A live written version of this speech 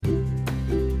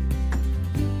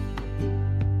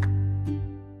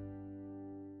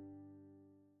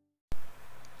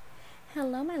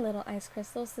Ice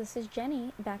Crystals. This is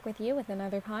Jenny, back with you with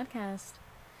another podcast.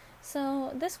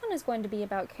 So, this one is going to be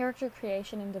about character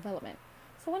creation and development.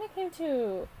 So, when it came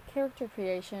to character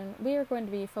creation, we are going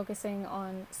to be focusing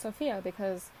on Sofia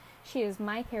because she is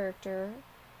my character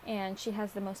and she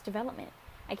has the most development.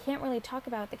 I can't really talk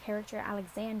about the character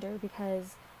Alexander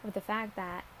because of the fact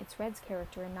that it's Red's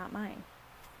character and not mine.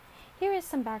 Here is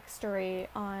some backstory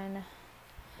on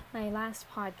my last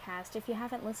podcast if you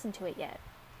haven't listened to it yet.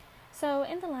 So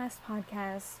in the last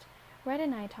podcast, Red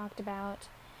and I talked about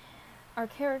our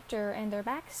character and their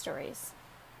backstories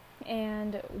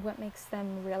and what makes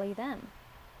them really them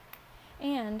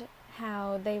and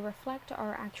how they reflect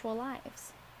our actual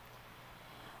lives.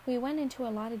 We went into a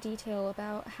lot of detail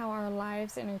about how our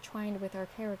lives intertwined with our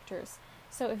characters.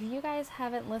 So if you guys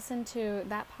haven't listened to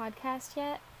that podcast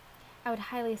yet, I would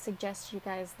highly suggest you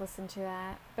guys listen to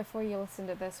that before you listen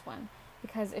to this one.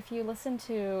 Because if you listen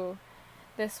to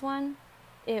this one,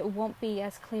 it won't be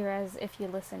as clear as if you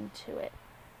listen to it.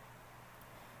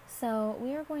 So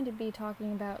we are going to be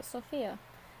talking about Sofia.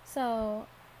 So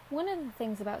one of the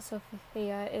things about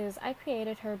Sofia is I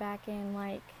created her back in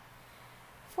 4th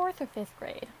or 5th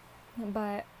grade.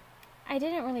 But I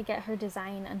didn't really get her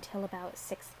design until about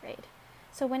 6th grade.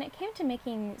 So when it came to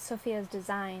making Sofia's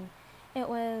design, it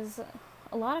was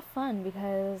a lot of fun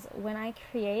because when I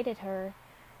created her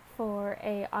for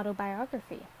a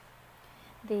autobiography,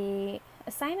 the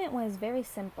assignment was very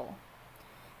simple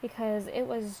because it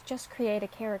was just create a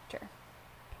character.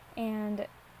 And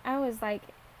I was like,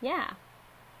 yeah,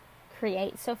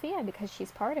 create Sofia because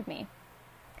she's part of me.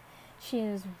 She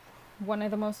is one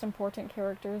of the most important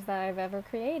characters that I've ever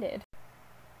created.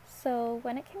 So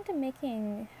when it came to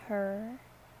making her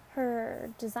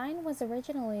design was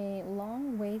originally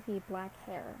long, wavy black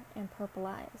hair and purple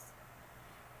eyes.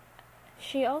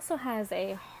 She also has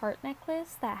a heart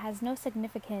necklace that has no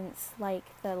significance like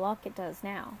the locket does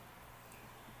now.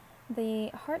 The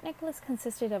heart necklace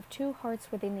consisted of 2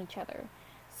 hearts within each other.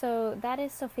 So that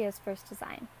is Sofia's first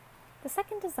design. The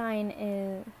second design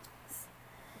is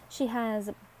she has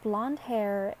blonde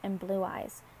hair and blue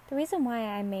eyes. The reason why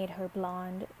I made her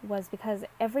blonde was because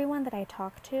everyone that I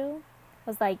talked to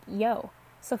was like, yo,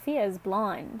 Sofia is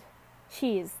blonde.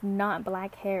 She is not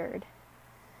black-haired.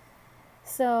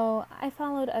 So I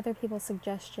followed other people's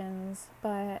suggestions,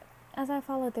 but as I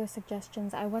followed their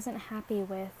suggestions, I wasn't happy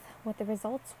with what the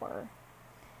results were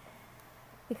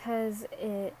because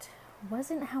it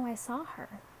wasn't how I saw her.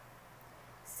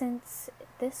 Since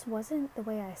this wasn't the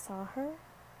way I saw her,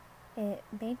 it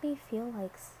made me feel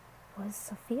like, was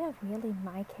Sofia really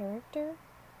my character?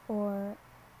 Or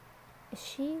is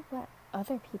she what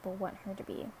other people want her to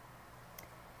be?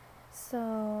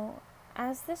 So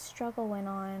as this struggle went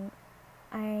on,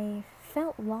 I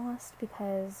felt lost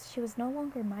because she was no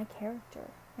longer my character,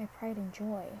 my pride and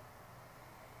joy.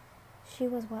 She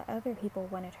was what other people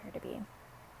wanted her to be.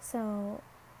 So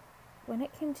when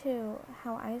it came to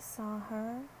how I saw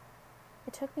her,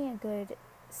 it took me a good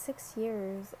 6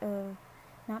 years of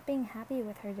not being happy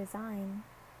with her design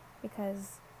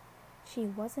because she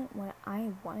wasn't what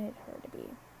I wanted her to be.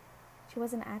 She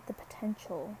wasn't at the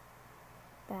potential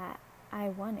that I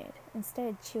wanted.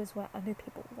 Instead, she was what other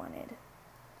people wanted.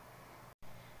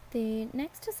 The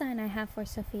next design I have for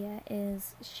Sofia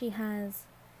is she has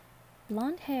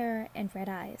blonde hair and red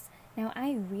eyes. Now,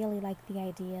 I really like the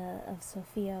idea of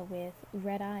Sofia with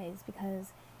red eyes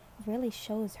because it really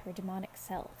shows her demonic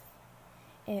self.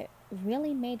 It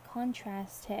really made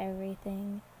contrast to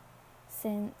everything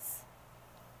since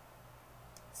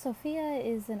Sofia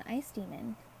is an ice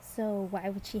demon, so why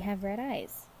would she have red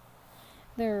eyes?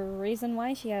 The reason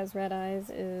why she has red eyes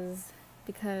is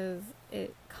because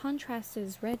it contrasts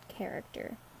Red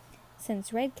character,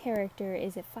 since Red character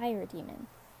is a fire demon.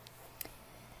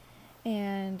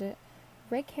 And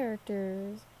Red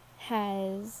character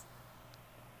has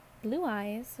blue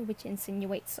eyes, which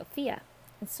insinuates Sofia.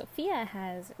 And Sofia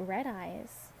has red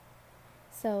eyes.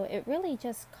 So it really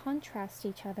just contrasts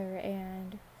each other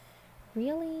and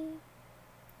really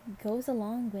goes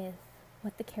along with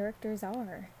what the characters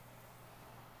are.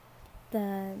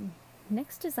 The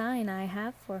next design I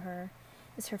have for her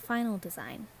is her final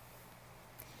design.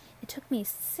 It took me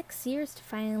 6 years to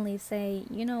finally say,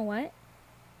 you know what?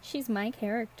 She's my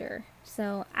character,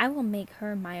 so I will make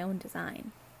her my own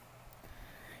design.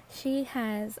 She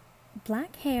has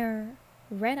black hair,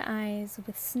 red eyes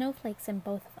with snowflakes in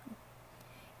both of them.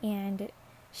 And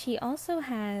she also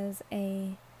has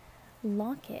a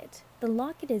locket. The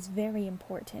locket is very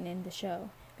important in the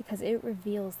show because it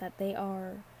reveals that they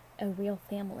are a real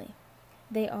family.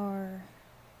 They are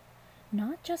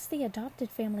not just the adopted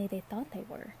family they thought they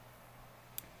were.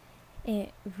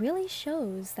 it really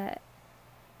shows that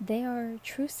they are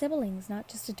true siblings, not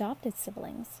just adopted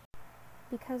siblings.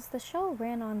 Because the show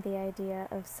ran on the idea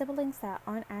of siblings that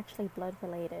aren't actually blood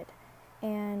related,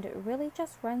 and really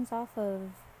just runs off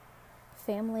of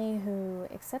family who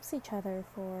accepts each other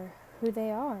for who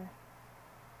they are,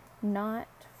 not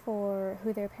for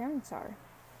who their parents are.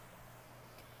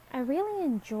 I really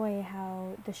enjoy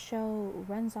how the show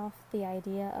runs off the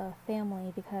idea of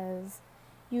family because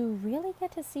you really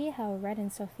get to see how Red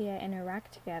and Sofia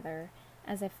interact together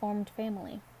as a formed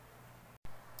family,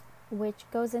 which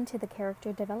goes into the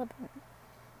character development.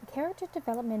 The character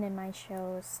development in my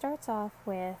show starts off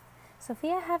with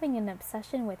Sofia having an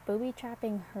obsession with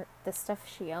booby-trapping the stuff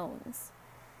she owns.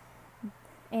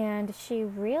 And she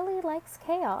really likes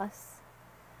chaos.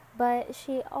 But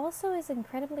she also is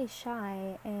incredibly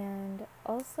shy and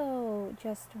also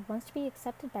just wants to be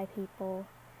accepted by people,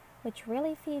 which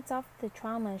really feeds off the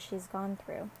trauma she's gone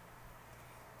through.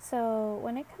 So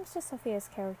when it comes to Sofia's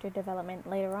character development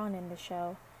later on in the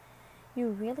show, you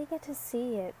really get to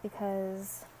see it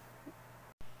because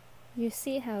you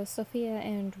see how Sofia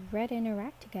and Red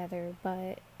interact together,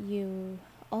 but you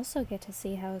also get to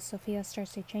see how Sofia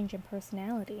starts to change in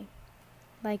personality.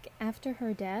 Like after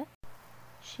her death,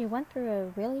 she went through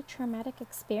a really traumatic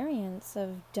experience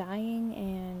of dying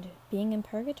and being in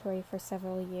purgatory for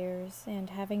several years and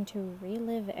having to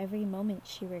relive every moment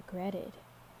she regretted.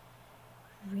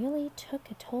 Really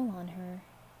took a toll on her.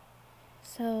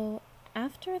 So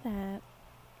after that,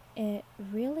 it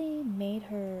really made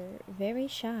her very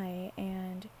shy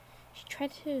and she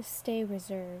tried to stay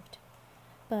reserved.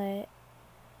 But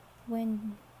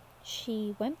when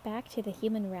she went back to the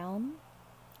human realm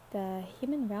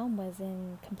was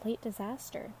in complete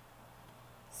disaster.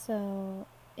 So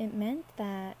it meant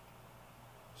that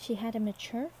she had to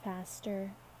mature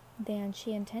faster than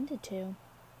she intended to.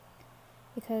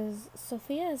 Because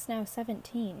Sofia is now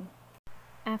 17.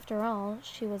 After all,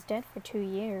 she was dead for 2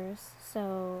 years,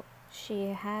 so she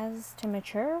has to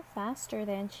mature faster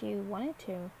than she wanted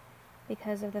to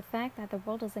because of the fact that the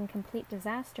world is in complete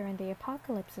disaster and the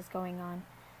apocalypse is going on.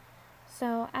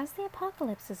 So as the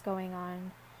apocalypse is going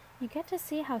on, you get to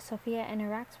see how Sofia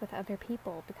interacts with other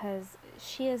people because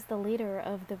she is the leader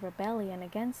of the rebellion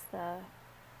against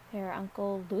their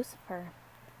uncle Lucifer.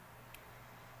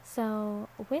 So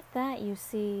with that, you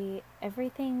see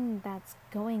everything that's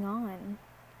going on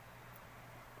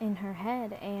in her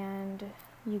head, and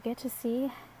you get to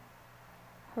see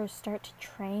her start to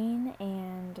train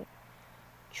and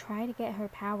try to get her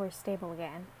powers stable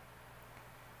again.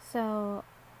 So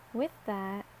with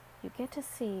that, you get to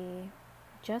see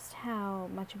just how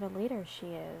much of a leader she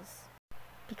is,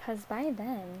 because by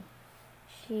then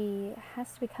she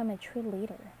has to become a true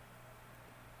leader,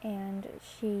 and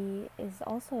she is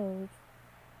also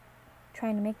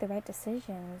trying to make the right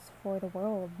decisions for the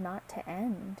world not to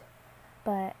end.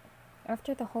 But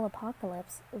after the whole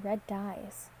apocalypse, Red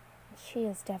dies. She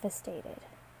is devastated.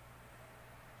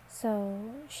 So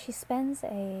she spends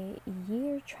a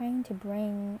year trying to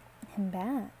bring him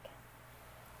back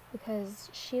because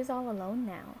she is all alone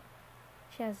now.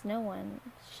 She has no one.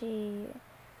 She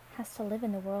has to live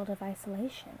in the world of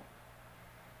isolation.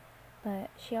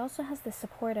 But she also has the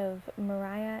support of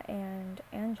Mariah and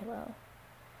Angelo.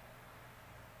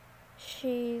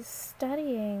 She's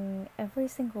studying every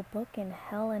single book in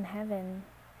hell and heaven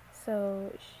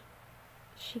so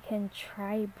she can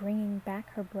try bringing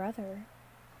back her brother.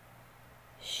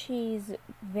 She's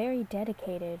very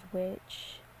dedicated,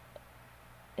 which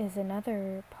is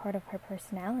another part of her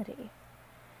personality.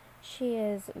 She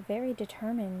is very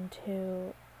determined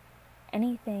to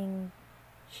anything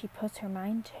she puts her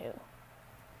mind to.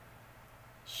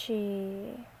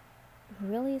 She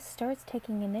really starts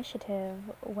taking initiative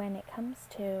when it comes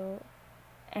to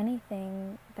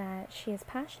anything that she is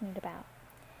passionate about.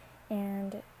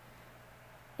 And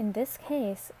in this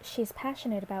case, she's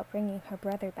passionate about bringing her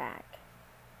brother back,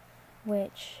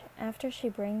 which, after she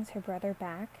brings her brother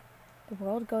back, the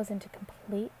world goes into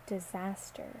complete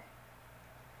disaster.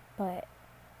 But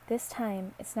this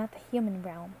time, it's not the human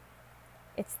realm,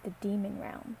 it's the demon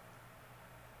realm.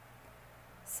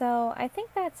 So I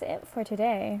think that's it for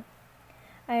today.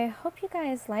 I hope you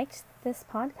guys liked this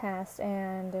podcast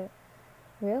and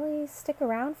really stick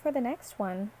around for the next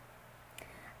one.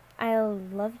 I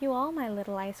love you all, my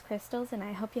little ice crystals, and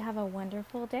I hope you have a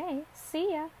wonderful day.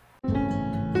 See ya!